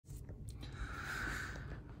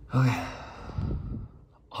Okay.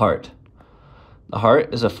 Heart. The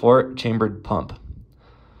heart is a four-chambered pump.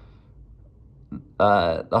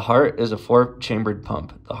 The heart is a four-chambered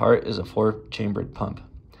pump. The heart is a four-chambered pump.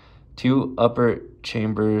 Two upper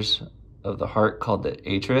chambers of the heart called the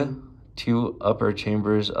atria. Two upper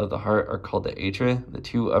chambers of the heart are called the atria. The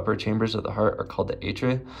two upper chambers of the heart are called the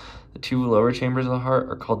atria. The two lower chambers of the heart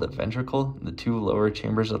are called the ventricle. The two lower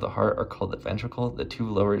chambers of the heart are called the ventricle. The two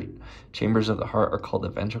lower chambers of the heart are called the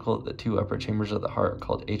ventricle. The two upper chambers of the heart are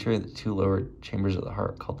called atria. The two lower chambers of the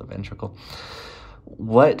heart are called the ventricle.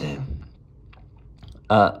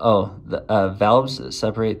 Valves that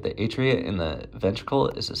separate the atria and the ventricle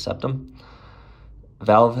is a septum.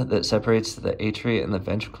 Valve that separates the atria and the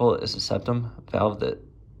ventricle is a septum. Valve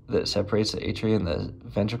that separates the atria and the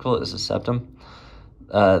ventricle is a septum.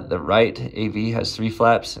 The right AV has three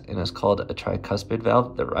flaps and is called a tricuspid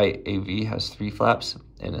valve. The right AV has three flaps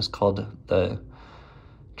and is called the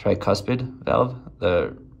tricuspid valve.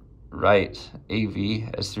 The right AV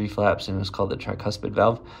has three flaps and is called the tricuspid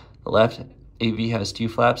valve. The left AV has two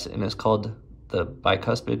flaps and is called the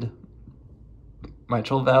bicuspid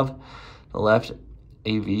mitral valve. The left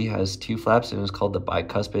AV has two flaps and is called the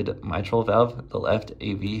bicuspid mitral valve. The left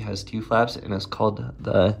AV has two flaps and is called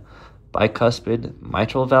the bicuspid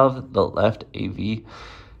mitral valve. The left AV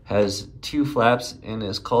has two flaps and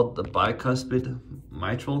is called the bicuspid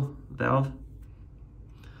mitral valve.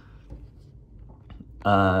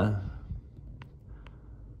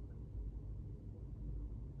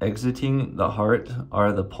 Exiting the heart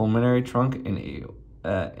are the pulmonary trunk and the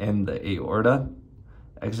aorta.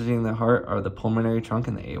 Exiting the heart are the pulmonary trunk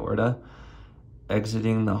and the aorta.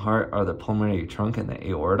 Exiting the heart are the pulmonary trunk and the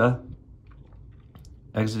aorta.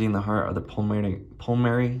 Exiting the heart are the pulmonary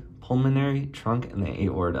trunk and the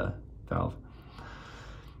aorta valve.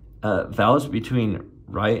 Valves between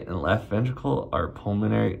right and left ventricle are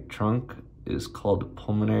pulmonary trunk is called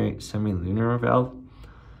pulmonary semilunar valve.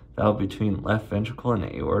 Valve between left ventricle and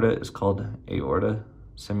aorta is called aorta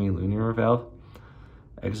semilunar valve.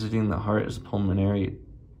 Exiting the heart is pulmonary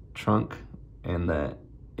trunk and the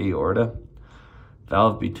aorta.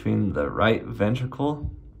 Valve between the right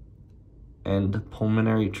ventricle and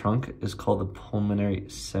pulmonary trunk is called the pulmonary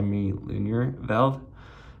semilunar valve.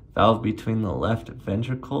 Valve between the left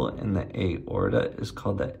ventricle and the aorta is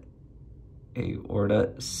called the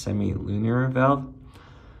aorta semilunar valve.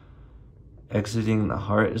 Exiting the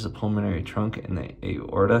heart is the pulmonary trunk and the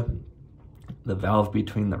aorta. The valve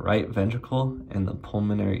between the right ventricle and the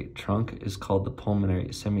pulmonary trunk is called the pulmonary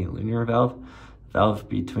semilunar valve. Valve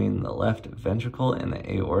between the left ventricle and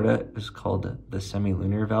the aorta is called the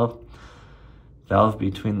semilunar valve. Valve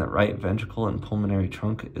between the right ventricle and pulmonary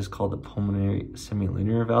trunk is called the pulmonary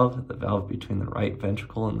semilunar valve. The valve between the right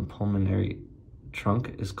ventricle and the pulmonary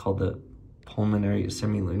trunk is called the pulmonary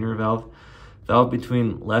semilunar valve. Valve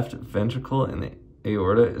between left ventricle and the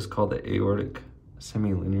aorta is called the aortic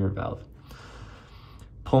semilunar valve.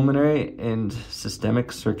 Pulmonary and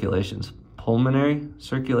systemic circulations. Pulmonary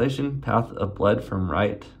circulation, path of blood from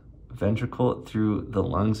right ventricle through the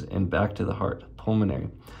lungs and back to the heart. Pulmonary.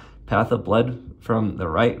 Path of blood from the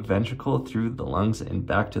right ventricle through the lungs and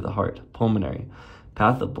back to the heart. Pulmonary.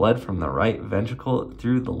 Path of blood from the right ventricle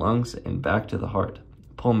through the lungs and back to the heart.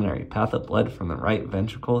 Pulmonary. Path of blood from the right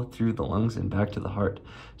ventricle through the lungs and back to the heart.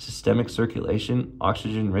 Systemic circulation,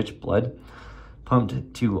 oxygen-rich blood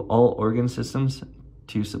pumped to all organ systems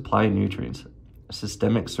to supply nutrients.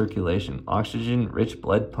 Systemic circulation, oxygen-rich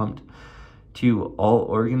blood pumped to all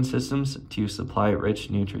organ systems to supply rich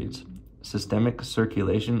nutrients. Systemic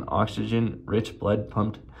circulation, oxygen-rich blood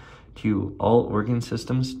pumped to all organ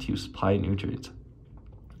systems to supply nutrients.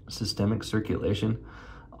 Systemic circulation,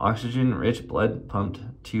 oxygen-rich blood pumped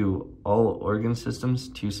to all organ systems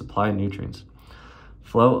to supply nutrients.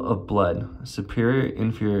 Flow of blood, superior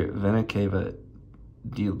inferior vena cava,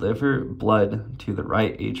 deliver blood to the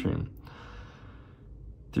right atrium.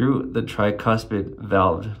 Through the tricuspid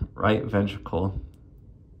valve, right ventricle,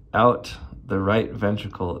 out the right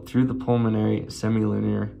ventricle, through the pulmonary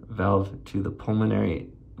semilunar valve to the pulmonary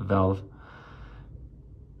valve.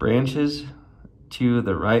 Branches to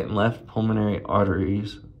the right and left pulmonary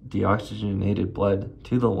arteries, deoxygenated blood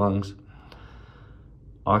to the lungs,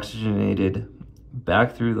 oxygenated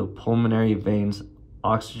back through the pulmonary veins,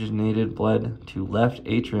 oxygenated blood to left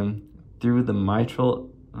atrium through the mitral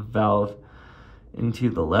valve into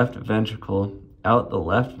the left ventricle, out the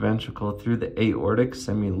left ventricle through the aortic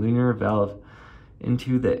semilunar valve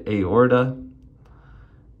into the aorta,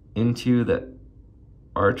 into the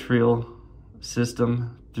arterial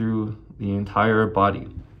system through the entire body.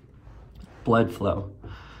 Blood flow.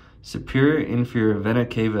 Superior inferior vena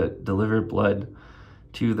cava deliver blood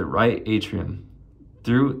to the right atrium,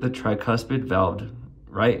 through the tricuspid valve,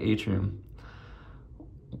 right atrium,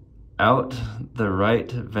 out the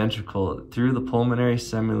right ventricle, through the pulmonary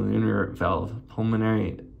semilunar valve.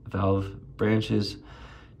 Pulmonary valve branches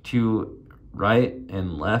to right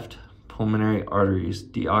and left pulmonary arteries,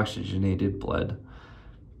 deoxygenated blood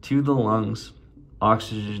to the lungs,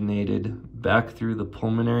 oxygenated back through the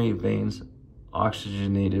pulmonary veins,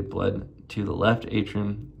 oxygenated blood to the left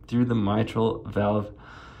atrium, through the mitral valve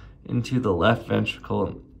into the left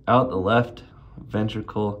ventricle, out the left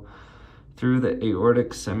ventricle, through the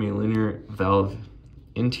aortic semilunar valve,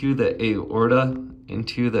 into the aorta,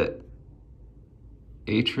 into the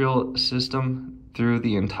atrial system, through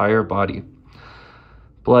the entire body.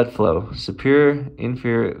 Blood flow. Superior,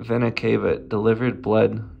 inferior vena cava delivered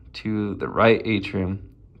blood to the right atrium,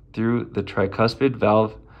 through the tricuspid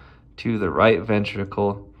valve to the right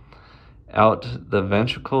ventricle, out the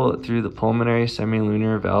ventricle through the pulmonary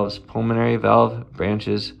semilunar valves. Pulmonary valve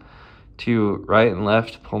branches to right and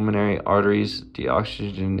left pulmonary arteries,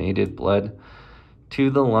 deoxygenated blood to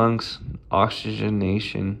the lungs,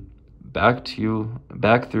 oxygenation back through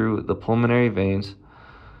the pulmonary veins,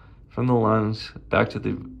 from the lungs back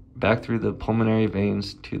through the pulmonary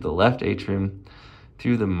veins to the left atrium,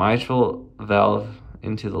 through the mitral valve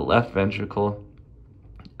into the left ventricle,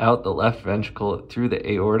 out the left ventricle through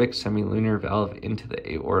the aortic semilunar valve into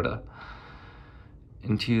the aorta,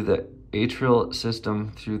 into the atrial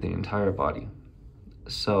system, through the entire body.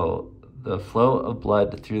 So the flow of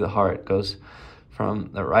blood through the heart goes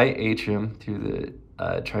from the right atrium through the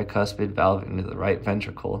tricuspid valve into the right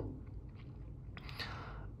ventricle,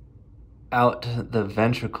 out the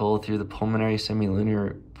ventricle through the pulmonary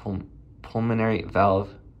semilunar pulmonary valve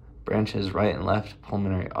branches, right and left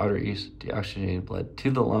pulmonary arteries, deoxygenated blood to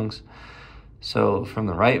the lungs. So from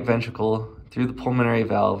the right ventricle through the pulmonary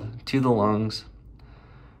valve to the lungs,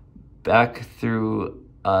 back through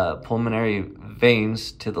pulmonary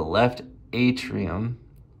veins to the left atrium,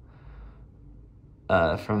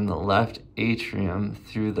 from the left atrium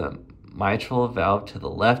through the mitral valve to the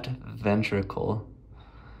left ventricle,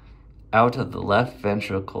 out of the left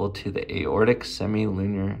ventricle to the aortic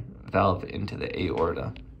semilunar valve into the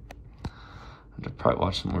aorta. I have to probably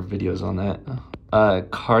watch some more videos on that.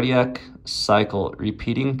 Cardiac cycle,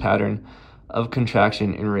 repeating pattern of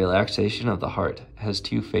contraction and relaxation of the heart, has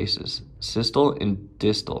two phases, systole and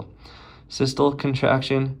distal. Systole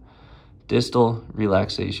contraction, distal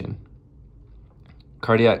relaxation.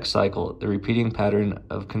 Cardiac cycle, the repeating pattern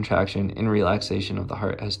of contraction and relaxation of the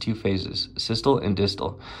heart, has two phases, systole and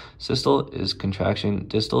distal. Systole is contraction,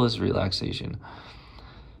 distal is relaxation.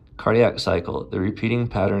 Cardiac cycle, the repeating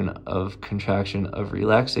pattern of contraction of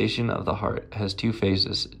relaxation of the heart, has two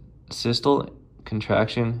phases, systole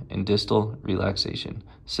contraction and distal relaxation.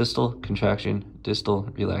 Systole contraction, distal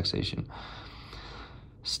relaxation.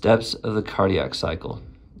 Steps of the cardiac cycle.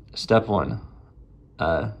 Step 1.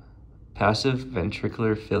 Passive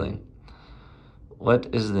ventricular filling.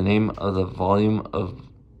 What is the name of the volume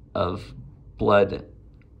of blood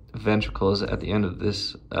ventricles at the end of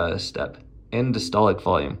this step? End-systolic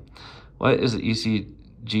volume. What is the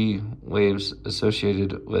ECG waves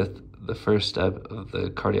associated with the first step of the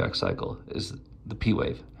cardiac cycle? Is the P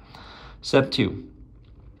wave. Step 2.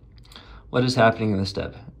 What is happening in this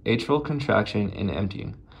step? Atrial contraction and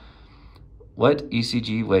emptying. What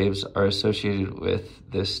ECG waves are associated with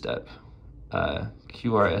this step?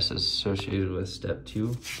 QRS is associated with step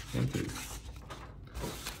 2 and 3.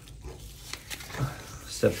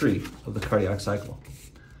 Step 3 of the cardiac cycle.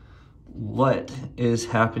 What is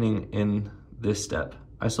happening in this step?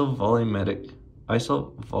 Isovolumic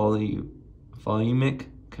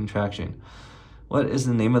contraction. What is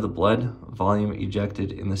the name of the blood volume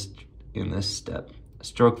ejected in this step?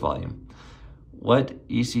 Stroke volume. What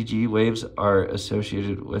ECG waves are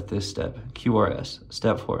associated with this step? QRS.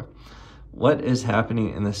 Step 4. What is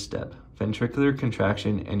happening in this step? Ventricular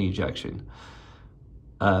contraction and ejection.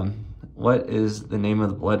 What is the name of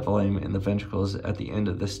the blood volume in the ventricles at the end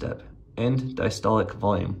of this step? End diastolic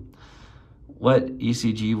volume. What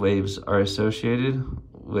ECG waves are associated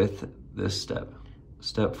with this step?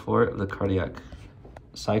 Step 4 of the cardiac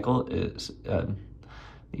cycle is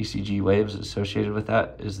ECG waves associated with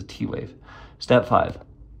that is the T wave. Step 5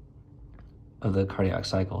 of the cardiac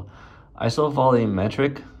cycle.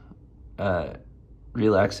 Isovolumetric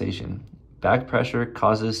relaxation. Back pressure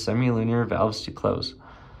causes semilunar valves to close.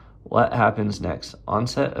 What happens next?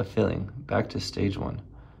 Onset of filling. Back to stage 1.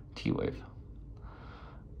 T wave.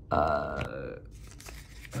 All right,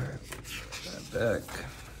 put that back.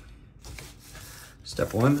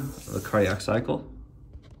 Step 1 of the cardiac cycle.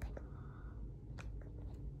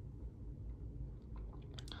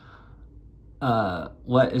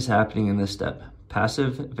 What is happening in this step?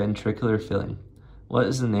 Passive ventricular filling. What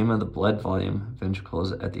is the name of the blood volume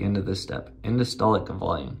ventricles at the end of this step? Endostolic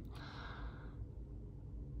volume.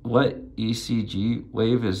 What ECG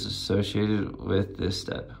wave is associated with this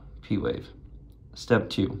step? P wave. Step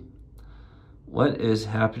 2. What is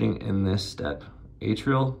happening in this step?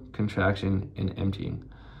 Atrial contraction and emptying.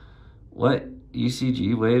 What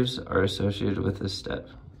ECG waves are associated with this step?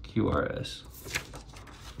 QRS.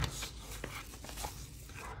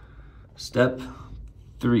 Step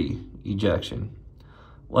 3, ejection.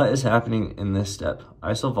 What is happening in this step?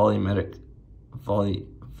 Isovolumic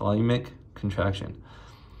contraction.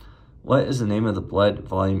 What is the name of the blood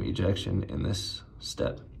volume ejection in this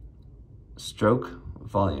step? Stroke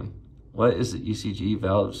volume. What ECG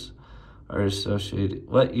valves are associated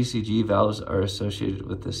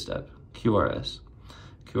with this step? QRS.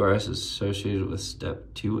 QRS is associated with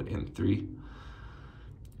step 2 and 3.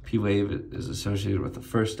 P wave is associated with the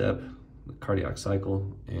first step, the cardiac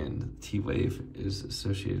cycle, and T wave is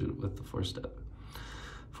associated with the fourth step.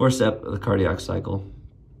 Fourth step of the cardiac cycle.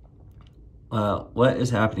 What is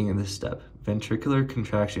happening in this step? Ventricular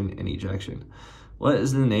contraction and ejection. What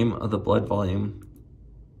is the name of the blood volume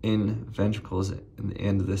in ventricles in the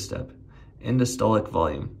end of this step? Endostolic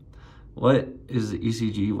volume. What is the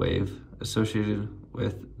ECG wave associated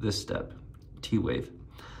with this step? T wave.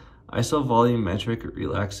 Isovolumetric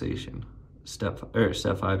relaxation. Step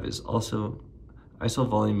 5 is also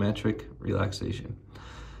isovolumetric relaxation.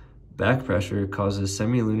 Back pressure causes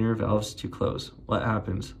semilunar valves to close. What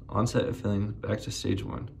happens? Onset of filling, back to stage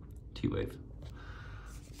 1. T wave.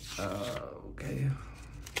 Okay.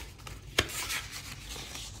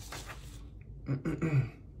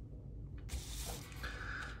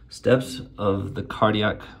 Steps of the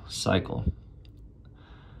cardiac cycle.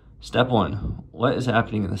 Step 1. What is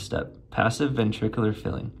happening in this step? Passive ventricular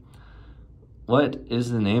filling. What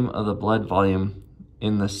is the name of the blood volume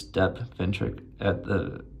in the step ventricle at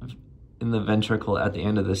the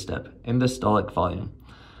end of this step? Endostolic volume.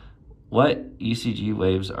 What ECG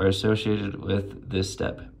waves are associated with this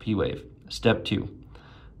step? P wave. Step 2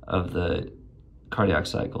 of the cardiac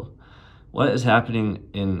cycle. What is happening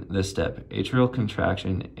in this step? Atrial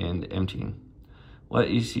contraction and emptying. What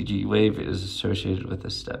ECG wave is associated with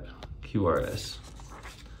this step? QRS.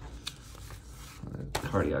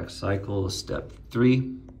 Cardiac cycle, step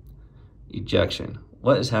 3, ejection.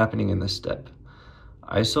 What is happening in this step?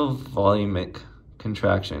 Isovolumic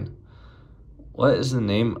contraction. What is the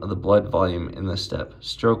name of the blood volume in this step?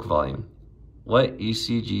 Stroke volume. What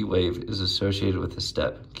ECG wave is associated with this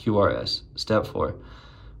step? QRS. Step 4.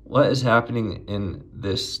 What is happening in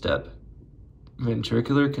this step?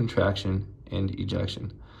 Ventricular contraction and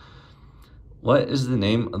ejection. What is the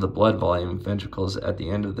name of the blood volume ventricles at the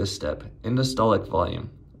end of this step? Endostolic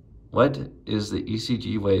volume. What is the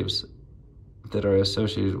ECG waves that are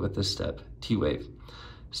associated with this step? T wave.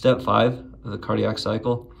 Step 5 of the cardiac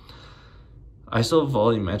cycle.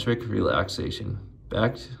 Isovolumetric relaxation.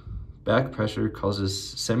 Back pressure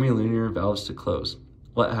causes semilunar valves to close.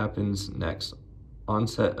 What happens next?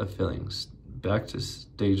 Onset of fillings. Back to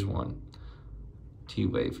stage 1. T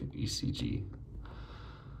wave ECG.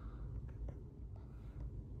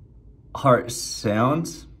 Heart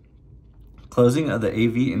sounds. Closing of the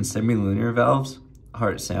AV and semilunar valves.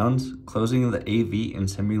 Heart sounds. Closing of the AV and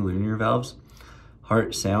semilunar valves.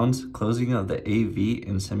 Heart sounds. Closing of the AV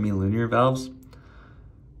and semilunar valves.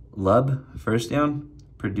 Lub, first down,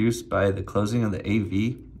 produced by the closing of the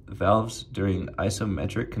AV valves during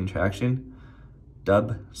isometric contraction.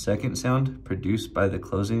 Dub, second sound, produced by the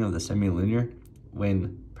closing of the semilunar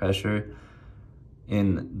when pressure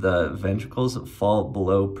in the ventricles fall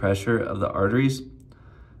below pressure of the arteries.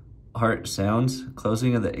 Heart sounds,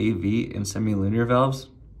 closing of the AV and semilunar valves.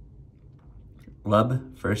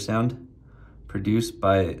 Lub, first sound, produced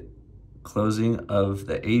by closing of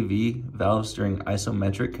the AV valves during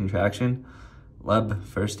isometric contraction. Lub,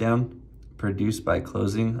 first down, produced by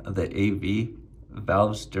closing of the AV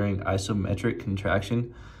valves during isometric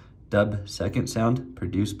contraction. Dub, second sound,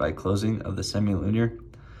 produced by closing of the semilunar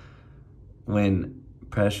when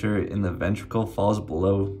pressure in the ventricle falls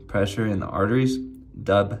below pressure in the arteries.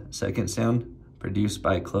 Dub, second sound, produced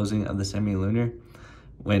by closing of the semilunar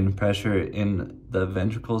when pressure in the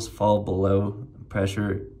ventricles fall below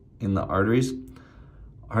pressure in the arteries.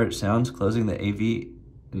 Heart sounds, closing the AV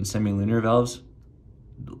and semilunar valves.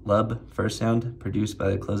 Lub, first sound, produced by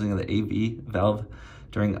the closing of the AV valve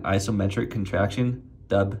during isometric contraction.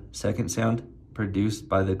 Dub, second sound, produced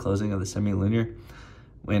by the closing of the semilunar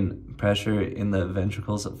when pressure in the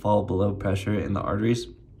ventricles fall below pressure in the arteries.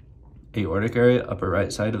 Aortic area, upper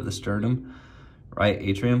right side of the sternum, right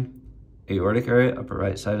atrium. aortic area, upper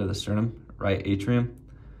right side of the sternum, right atrium,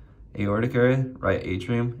 aortic area, right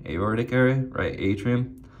atrium, aortic area, right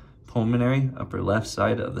atrium, pulmonary, upper left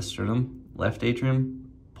side of the sternum, left atrium,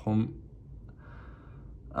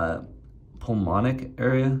 pulmonic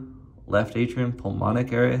area, left atrium,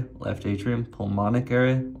 pulmonic area, left atrium, pulmonic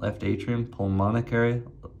area, left atrium, pulmonic area,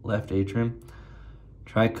 left atrium,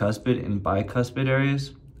 tricuspid and bicuspid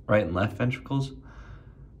areas, right and left ventricles,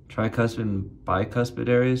 tricuspid and bicuspid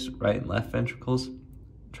areas, right and left ventricles,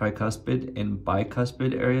 tricuspid and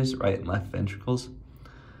bicuspid areas, right and left ventricles,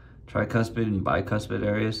 tricuspid and bicuspid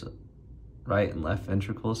areas, right and left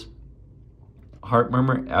ventricles. Heart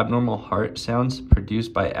murmur, abnormal heart sounds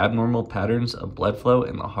produced by abnormal patterns of blood flow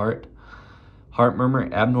in the heart. Heart murmur,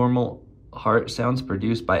 abnormal heart sounds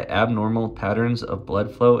produced by abnormal patterns of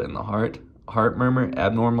blood flow in the heart. Heart murmur,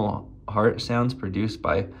 abnormal heart sounds produced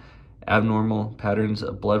by abnormal patterns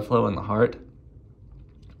of blood flow in the heart.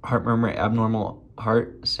 Heart murmur, abnormal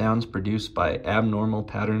heart sounds produced by abnormal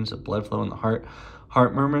patterns of blood flow in the heart.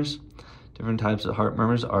 Heart murmurs, different types of heart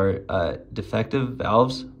murmurs are defective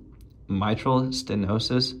valves, mitral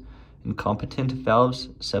stenosis, incompetent valves,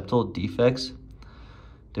 septal defects.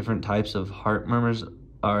 Different types of heart murmurs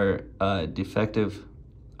are defective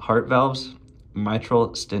heart valves, mitral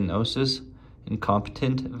stenosis,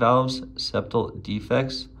 incompetent valves, septal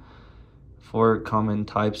defects. 4 common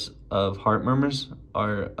types of heart murmurs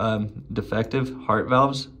are defective heart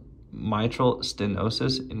valves, mitral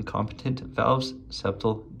stenosis, incompetent valves,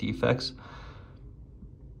 septal defects.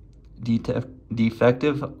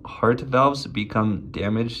 Defective heart valves become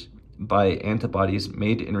damaged by antibodies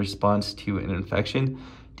made in response to an infection.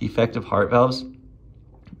 Defective heart valves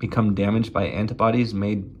become damaged by antibodies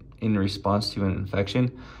made in response to an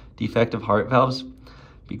infection. Defective heart valves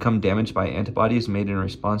become damaged by antibodies made in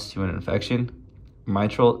response to an infection.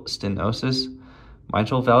 Mitral stenosis.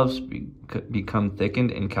 Mitral valves become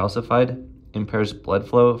thickened and calcified, impairs blood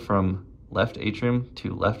flow from left atrium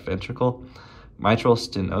to left ventricle. Mitral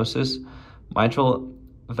stenosis. Mitral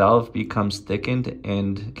valve becomes thickened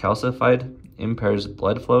and calcified, impairs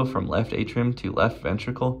blood flow from left atrium to left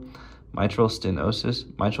ventricle. Mitral stenosis.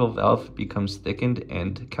 Mitral valve becomes thickened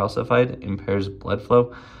and calcified, impairs blood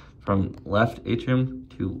flow from left atrium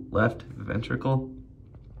to left ventricle.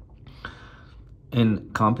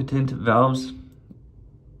 Incompetent valves.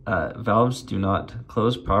 Valves do not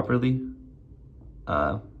close properly.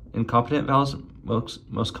 Incompetent valves,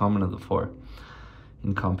 most common of the 4.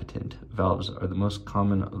 Incompetent valves are the most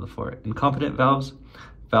common of the 4. Incompetent valves.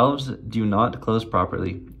 Valves do not close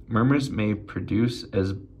properly. Murmurs may produce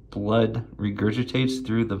as blood regurgitates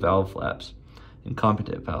through the valve flaps.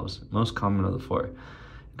 Incompetent valves, most common of the 4.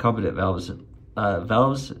 Incompetent valves.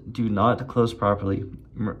 Valves do not close properly.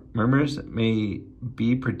 Murmurs may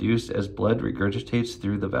be produced as blood regurgitates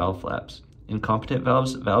through the valve flaps. Incompetent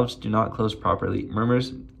valves. Valves do not close properly.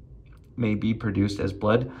 Murmurs may be produced as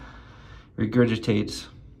blood regurgitates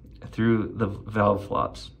through the valve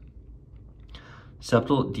flaps.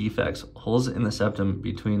 Septal defects, holes in the septum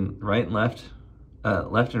between right and left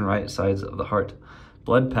and right sides of the heart.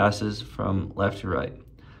 Blood passes from left to right.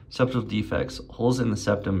 Septal defects, holes in the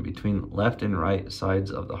septum between left and right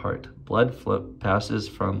sides of the heart. Blood passes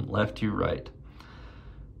from left to right.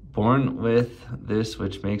 Born with this,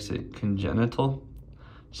 which makes it congenital.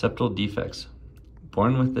 Septal defects,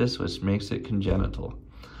 born with this, which makes it congenital.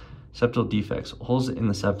 Septal defects, holes in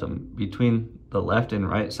the septum between the left and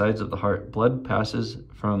right sides of the heart. Blood passes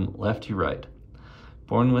from left to right.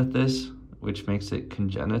 Born with this, which makes it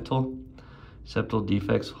congenital. Septal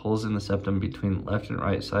defects, holes in the septum between left and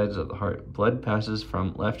right sides of the heart. Blood passes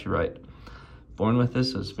from left to right. Born with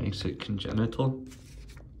this, which makes it congenital.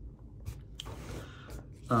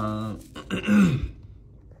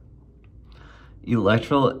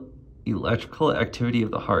 Electrical activity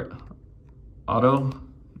of the heart.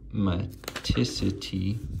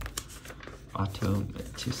 Automaticity.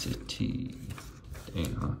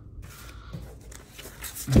 Dang, huh?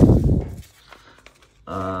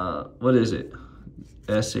 What is it?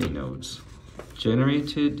 SA nodes.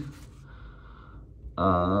 Generated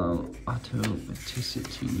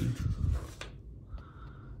automaticity.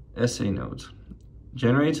 SA nodes.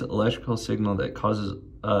 Generates electrical signal that causes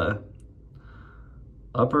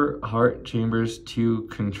upper heart chambers to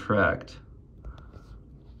contract.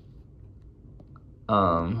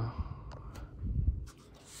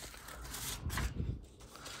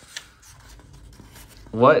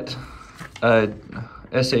 What? SA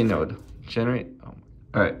node. Generate.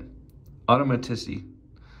 All right. Automaticity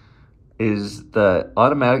is the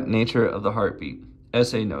automatic nature of the heartbeat.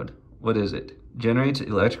 SA node. What is it? Generates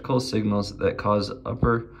electrical signals that cause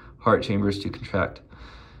upper heart chambers to contract.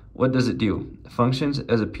 What does it do? Functions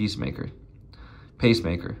as a pacemaker.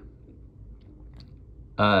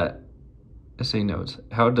 Essay notes.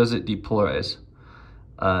 How does it depolarize?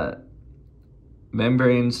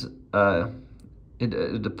 Membranes,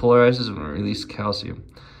 it depolarizes when it releases calcium.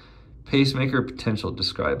 Pacemaker potential.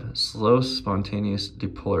 Describe. Slow, spontaneous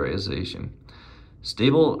depolarization.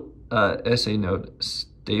 Stable, essay note.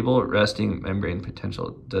 Stable resting membrane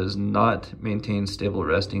potential. Does not maintain stable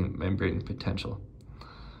resting membrane potential.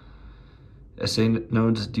 Essay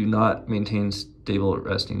nodes do not maintain stable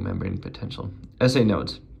resting membrane potential. Essay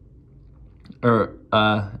nodes.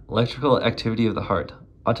 Electrical activity of the heart.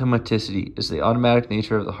 Automaticity is the automatic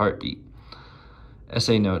nature of the heartbeat.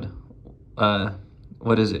 Essay node.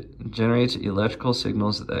 What is it? It generates electrical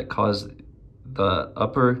signals that cause the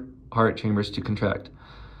upper heart chambers to contract.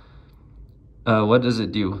 What does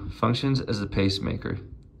it do? Functions as a pacemaker.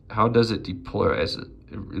 How does it depolarize? It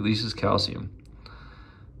releases calcium.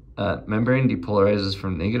 Membrane depolarizes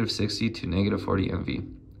from -60 to -40 MV.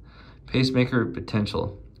 Pacemaker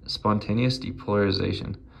potential. Spontaneous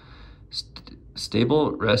depolarization.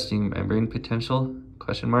 Stable resting membrane potential?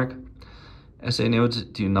 Question mark. SA nodes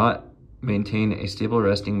do not maintain a stable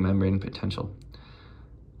resting membrane potential.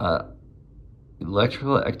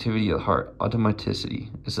 Electrical activity of the heart. Automaticity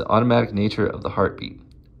is the automatic nature of the heartbeat.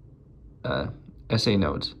 SA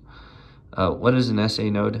nodes. What is an SA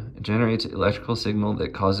node? It generates an electrical signal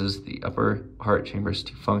that causes the upper heart chambers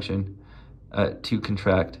to function, to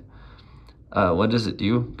contract. What does it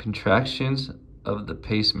do? Contractions of the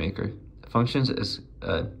pacemaker. Functions as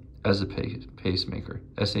a pacemaker.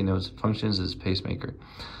 SA nodes functions as pacemaker.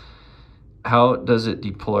 How does it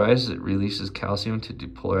depolarize? It releases calcium to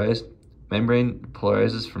depolarize. Membrane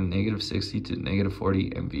polarizes from -60 to -40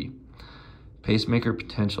 MV. Pacemaker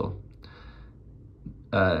potential.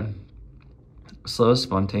 Slow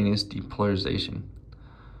spontaneous depolarization.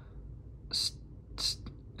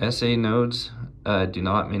 SA nodes do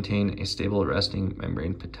not maintain a stable resting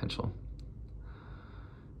membrane potential.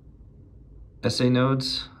 SA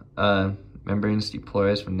nodes, membranes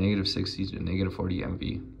depolarize from -60 to -40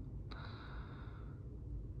 MV.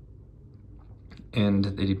 And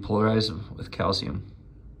they depolarize with calcium.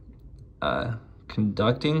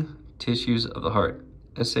 Conducting tissues of the heart.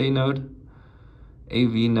 SA node,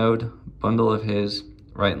 AV node, bundle of his,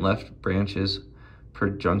 right and left branches,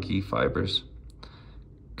 Purkinje fibers.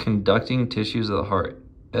 Conducting tissues of the heart.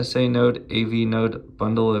 SA node, AV node,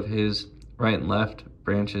 bundle of his, right and left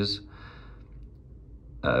branches,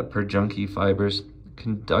 Purkinje fibers.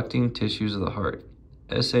 Conducting tissues of the heart.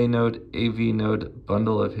 SA node, AV node,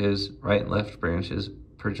 bundle of his, right and left branches,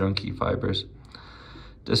 Purkinje fibers.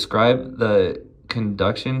 Describe the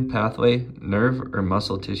conduction pathway, nerve or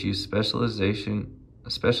muscle tissue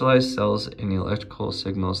specialized cells in electrical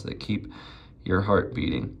signals that keep your heart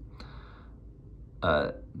beating.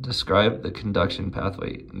 Describe the conduction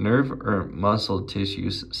pathway, nerve or muscle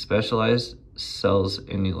tissues, specialized cells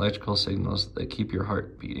in electrical signals that keep your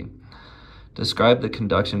heart beating. Describe the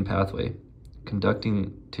conduction pathway,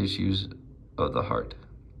 conducting tissues of the heart.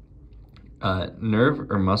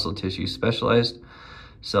 Nerve or muscle tissue, specialized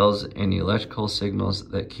cells in electrical signals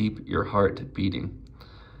that keep your heart beating.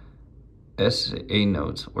 SA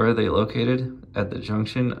nodes, where are they located? At the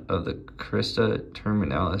junction of the crista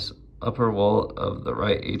terminalis, upper wall of the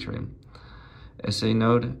right atrium. SA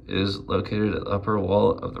node is located at the upper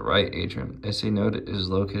wall of the right atrium. SA node is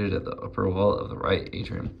located at the upper wall of the right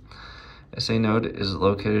atrium. SA node is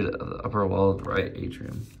located at the upper wall of the right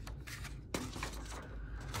atrium.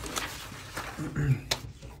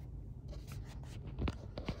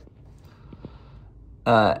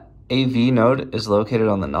 AV node is located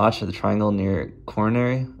on the notch of the triangle near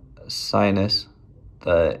coronary sinus,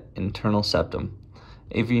 the internal septum.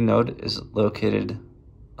 AV node is located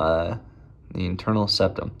the internal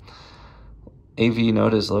septum. AV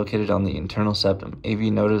node is located on the internal septum. AV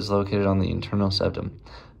node is located on the internal septum.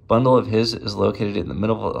 Bundle of his is located in the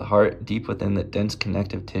middle of the heart, deep within the dense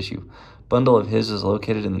connective tissue. Bundle of his is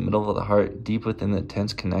located in the middle of the heart, deep within the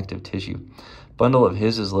dense connective tissue. Bundle of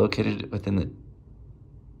his is located within the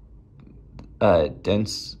within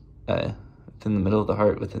the middle of the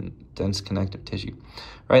heart, within dense connective tissue.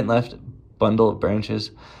 Right and left bundle of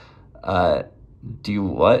branches do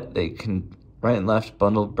what? Right and left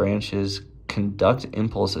bundle branches conduct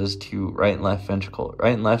impulses to right and left ventricle.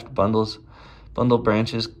 Right and left bundle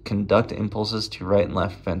branches conduct impulses to right and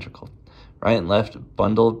left ventricle. Right and left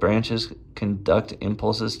bundle branches conduct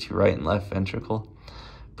impulses to right and left ventricle.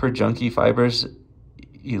 Purkinje fibers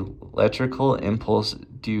electrical impulse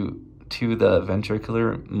due to the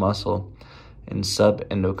ventricular muscle and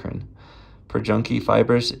subendocrine. Purkinje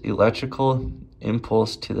fibers electrical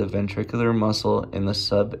impulse to the ventricular muscle in the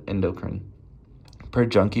subendocrine. Per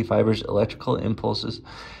Junkie fibers, electrical impulses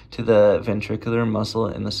to the ventricular muscle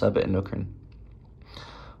in the subendocrine.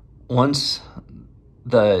 Once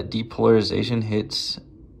the depolarization hits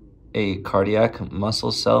a cardiac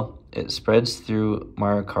muscle cell, it spreads through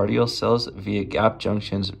myocardial cells via gap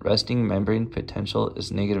junctions. Resting membrane potential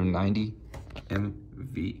is negative 90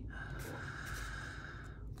 MV.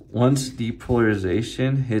 Once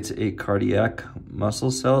depolarization hits a cardiac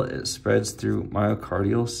muscle cell, it spreads through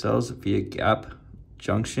myocardial cells via gap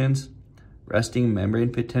junctions. Resting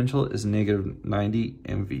membrane potential is negative 90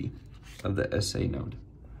 MV of the SA node.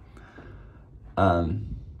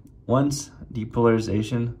 Once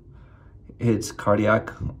depolarization hits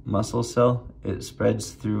cardiac muscle cell, it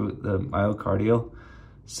spreads through the myocardial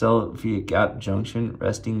cell via gap junction.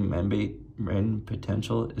 Resting membrane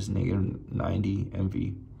potential is negative 90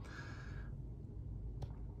 MV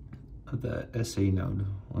of the SA node.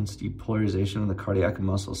 Once depolarization of the cardiac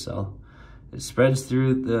muscle cell, it spreads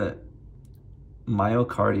through the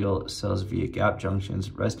myocardial cells via gap junctions.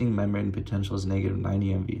 Resting membrane potential is negative 90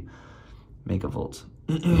 MV megavolts.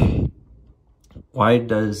 Why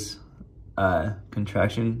does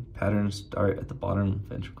contraction pattern start at the bottom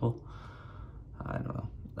ventricle? I don't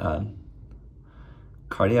know.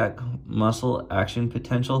 Cardiac muscle action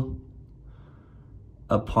potential.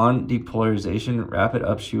 Upon depolarization, rapid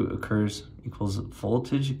upshoot occurs equals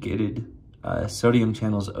voltage gated sodium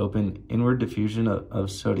channels open, inward diffusion of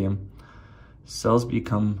sodium. Cells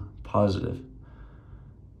become positive.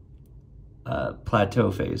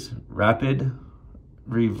 Plateau phase. Rapid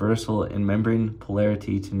reversal in membrane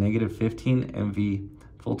polarity to negative 15 MV.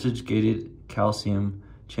 Voltage gated calcium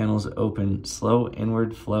channels open. Slow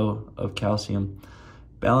inward flow of calcium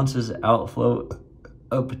balances outflow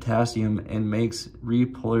of potassium and makes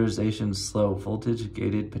repolarization slow. Voltage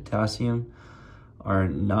gated potassium are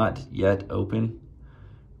not yet open.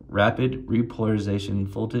 Rapid repolarization.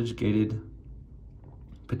 Voltage gated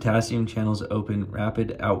potassium channels open.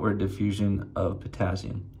 Rapid outward diffusion of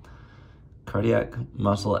potassium. Cardiac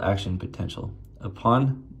muscle action potential.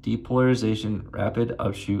 Upon depolarization, rapid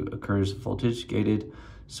upshoot occurs. Voltage gated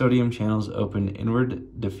sodium channels open.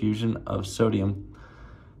 Inward diffusion of sodium.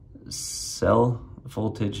 Cell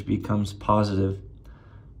voltage becomes positive.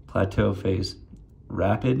 Plateau phase.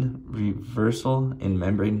 Rapid reversal in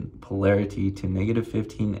membrane polarity to negative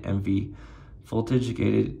 15 MV. Voltage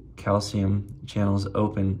gated calcium channels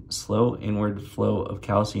open. Slow inward flow of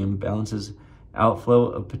calcium balances outflow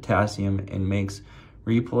of potassium and makes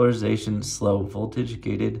repolarization slow. Voltage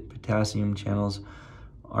gated potassium channels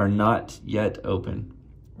are not yet open.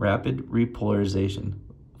 Rapid repolarization.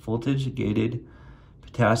 Voltage gated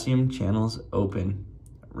potassium channels open.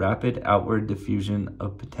 Rapid outward diffusion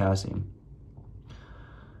of potassium.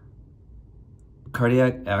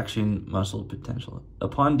 Cardiac action muscle potential.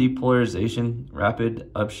 Upon depolarization,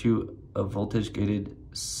 rapid upshoot of voltage gated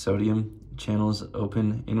sodium channels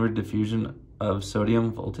open. Inward diffusion of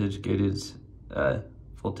sodium. Voltage gated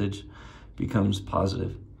voltage becomes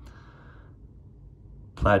positive.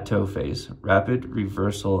 Plateau phase. Rapid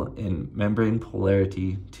reversal in membrane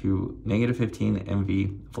polarity to negative 15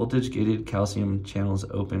 MV. Voltage gated calcium channels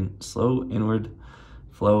open. Slow inward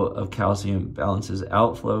flow of calcium balances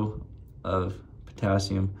outflow of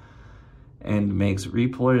potassium and makes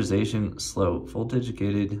repolarization slow. Voltage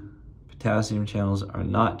gated potassium channels are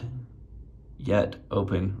not yet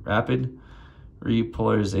open. Rapid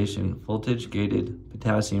repolarization. Voltage gated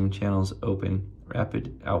potassium channels open.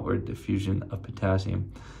 Rapid outward diffusion of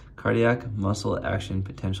potassium. Cardiac muscle action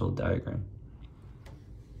potential diagram.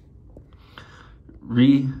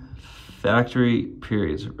 Refractory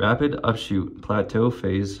periods. Rapid upshoot, plateau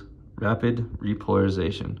phase, rapid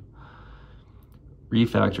repolarization.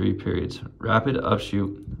 Refractory periods. Rapid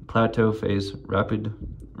upshoot, plateau phase, rapid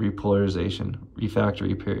repolarization.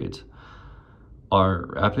 Refractory periods are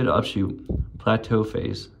rapid upshoot, plateau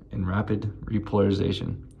phase, and rapid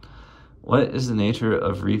repolarization. What is the nature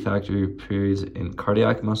of refractory periods in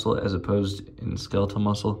cardiac muscle as opposed in skeletal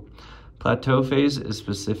muscle? Plateau phase is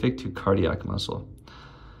specific to cardiac muscle.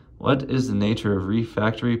 What is the nature of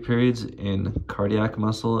refractory periods in cardiac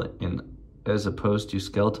muscle as opposed to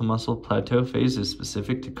skeletal muscle? Plateau phase is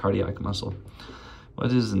specific to cardiac muscle.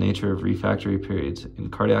 What is the nature of refractory periods in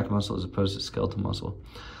cardiac muscle as opposed to skeletal muscle?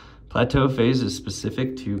 Plateau phase is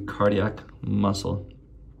specific to cardiac muscle.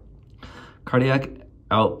 Cardiac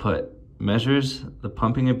output measures the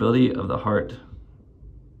pumping ability of the heart.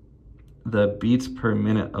 The beats per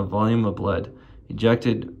minute of volume of blood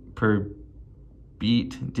ejected per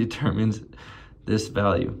beat determines this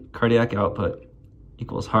value. Cardiac output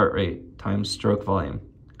equals heart rate times stroke volume.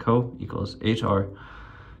 Co equals HR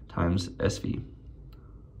times SV.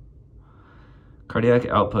 Cardiac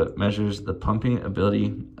output measures the pumping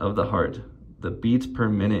ability of the heart. The beats per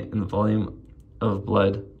minute and the volume of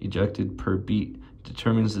blood ejected per beat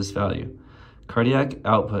determines this value. Cardiac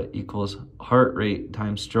output equals heart rate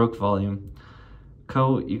times stroke volume.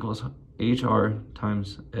 Co equals HR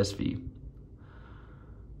times SV.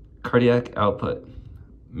 Cardiac output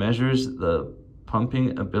measures the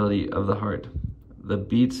pumping ability of the heart. The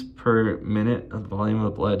beats per minute of the volume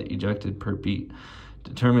of blood ejected per beat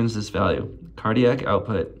determines this value. Cardiac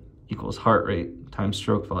output equals heart rate times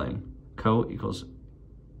stroke volume. Co equals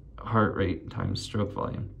heart rate times stroke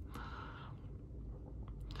volume.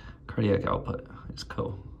 Cardiac output is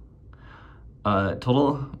Co.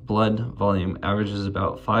 Total blood volume averages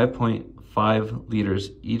about 5.5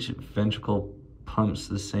 liters. Each ventricle pumps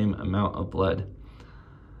the same amount of blood.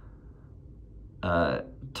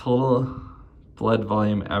 Total blood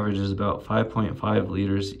volume averages about 5.5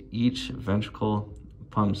 liters. Each ventricle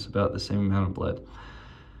pumps about the same amount of blood.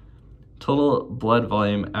 Total blood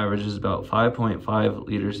volume averages about 5.5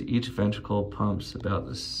 liters. Each ventricle pumps about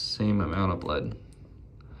the same amount of blood.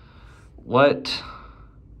 What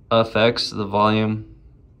affects the volume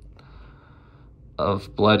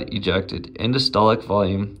of blood ejected? Endostolic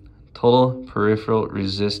volume, total peripheral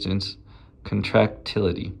resistance,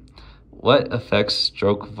 contractility. What affects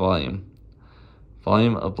stroke volume?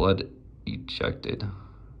 Volume of blood ejected.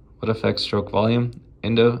 What affects stroke volume?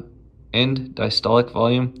 End diastolic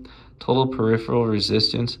volume, total peripheral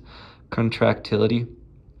resistance, contractility.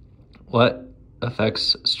 What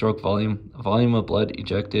affects stroke volume? Volume of blood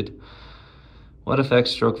ejected. What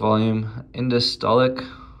affects stroke volume? Endostolic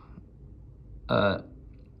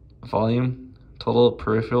volume, total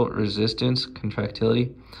peripheral resistance,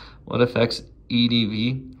 contractility. What affects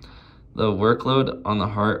EDV? The workload on the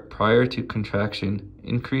heart prior to contraction.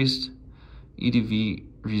 Increased EDV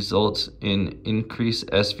results in increased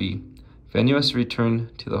SV. Venous return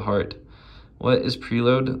to the heart. What is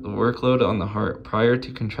preload? The workload on the heart prior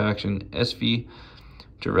to contraction. SV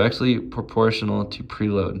directly proportional to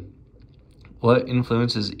preload. What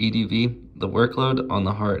influences EDV? The workload on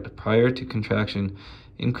the heart prior to contraction.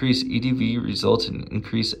 Increased EDV results in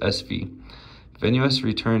increased SV. Venous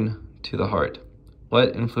return to the heart.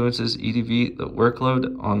 What influences EDV? The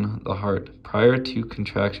workload on the heart prior to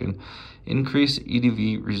contraction. Increased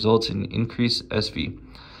EDV results in increased SV.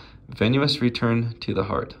 Venous return to the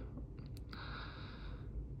heart.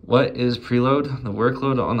 What is preload? The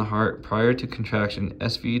workload on the heart prior to contraction.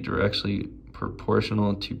 SV directly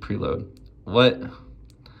proportional to preload. What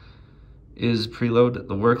is preload?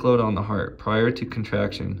 The workload on the heart prior to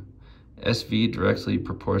contraction. SV directly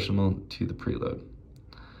proportional to the preload.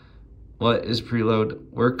 What is preload?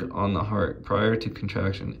 Work on the heart prior to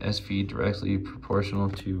contraction. SV directly proportional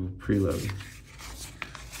to preload.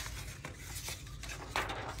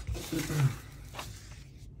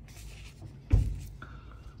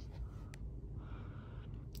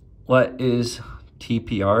 What is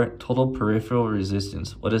TPR? Total peripheral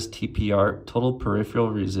resistance. What is TPR? Total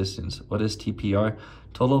peripheral resistance. What is TPR?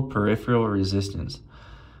 Total peripheral resistance.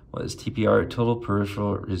 What is TPR? Total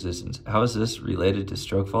peripheral resistance. How is this related to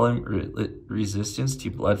stroke volume? Resistance to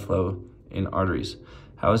blood flow in arteries.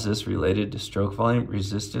 How is this related to stroke volume?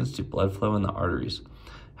 Resistance to blood flow in the arteries.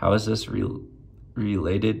 How is this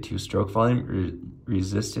related to stroke volume?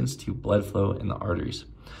 Resistance to blood flow in the arteries.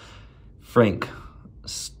 Frank,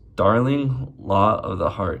 Starling law of the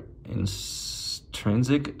heart.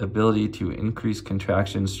 Intrinsic ability to increase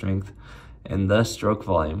contraction strength and thus stroke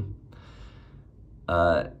volume.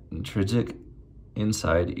 Intrinsic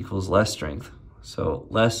inside equals less strength, so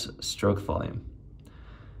less stroke volume.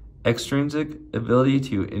 Extrinsic ability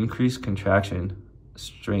to increase contraction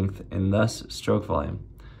strength and thus stroke volume.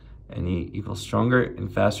 NE equals stronger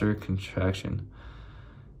and faster contraction.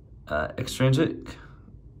 Extrinsic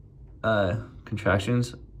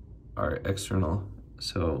contractions are external,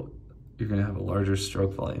 so you're going to have a larger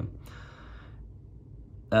stroke volume.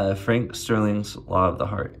 Frank Starling's law of the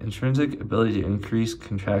heart. Intrinsic ability to increase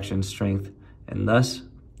contraction strength and thus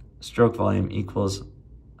stroke volume equals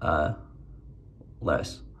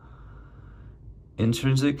less.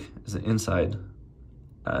 Intrinsic is the inside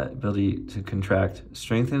ability to contract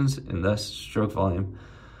strengthens and thus stroke volume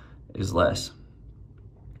is less.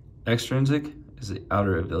 Extrinsic is the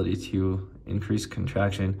outer ability to increase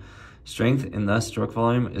contraction strength and thus stroke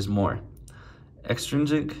volume is more.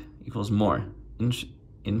 Extrinsic equals more.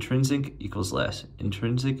 Intrinsic equals less.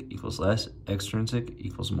 Intrinsic equals less. Extrinsic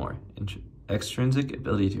equals more. Extrinsic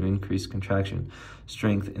ability to increase contraction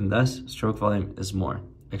strength and thus stroke volume is more.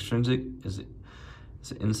 Extrinsic is the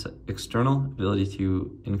external ability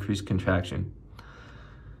to increase contraction.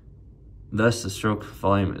 Thus, the stroke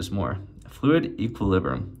volume is more. Fluid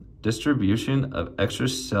equilibrium. Distribution of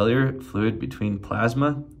extracellular fluid between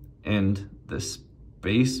plasma and the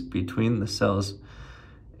space between the cells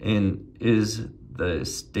is the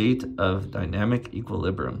state of dynamic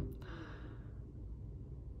equilibrium.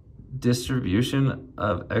 Distribution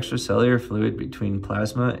of extracellular fluid between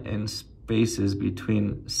plasma and spaces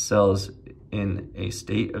between cells in a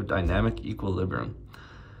state of dynamic equilibrium.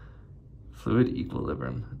 Fluid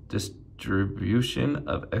equilibrium. Distribution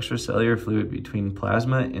of extracellular fluid between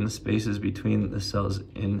plasma and spaces between the cells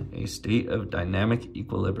in a state of dynamic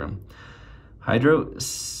equilibrium.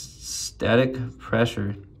 Hydrostatic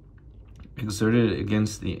pressure exerted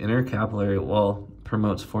against the inner capillary wall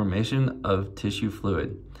promotes formation of tissue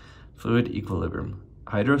fluid. Fluid equilibrium.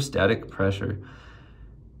 Hydrostatic pressure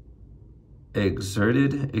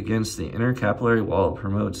exerted against the inner capillary wall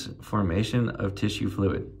promotes formation of tissue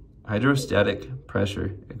fluid. Hydrostatic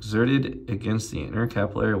pressure exerted against the inner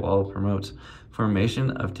capillary wall promotes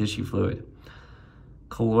formation of tissue fluid.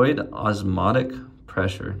 Colloid osmotic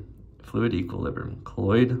pressure. Fluid equilibrium.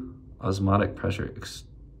 Colloid osmotic pressure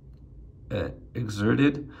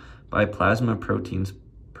exerted by plasma proteins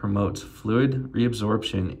promotes fluid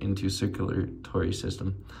reabsorption into circulatory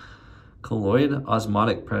system. Colloid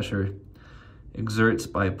osmotic pressure exerts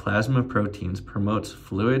by plasma proteins promotes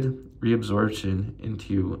fluid reabsorption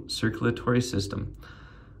into circulatory system.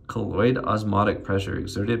 Colloid osmotic pressure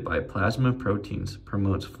exerted by plasma proteins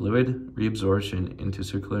promotes fluid reabsorption into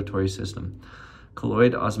circulatory system.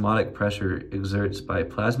 Colloid osmotic pressure exerts by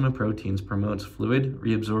plasma proteins promotes fluid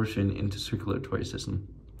reabsorption into circulatory system.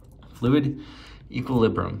 Fluid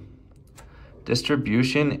equilibrium.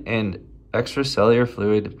 Distribution and extracellular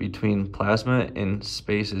fluid between plasma and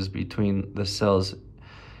spaces between the cells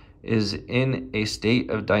is in a state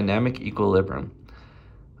of dynamic equilibrium.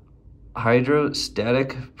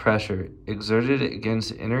 Hydrostatic pressure exerted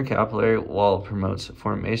against inner capillary wall promotes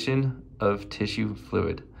formation of tissue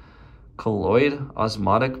fluid. Colloid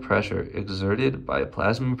osmotic pressure exerted by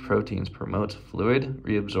plasma proteins promotes fluid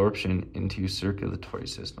reabsorption into circulatory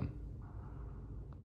system.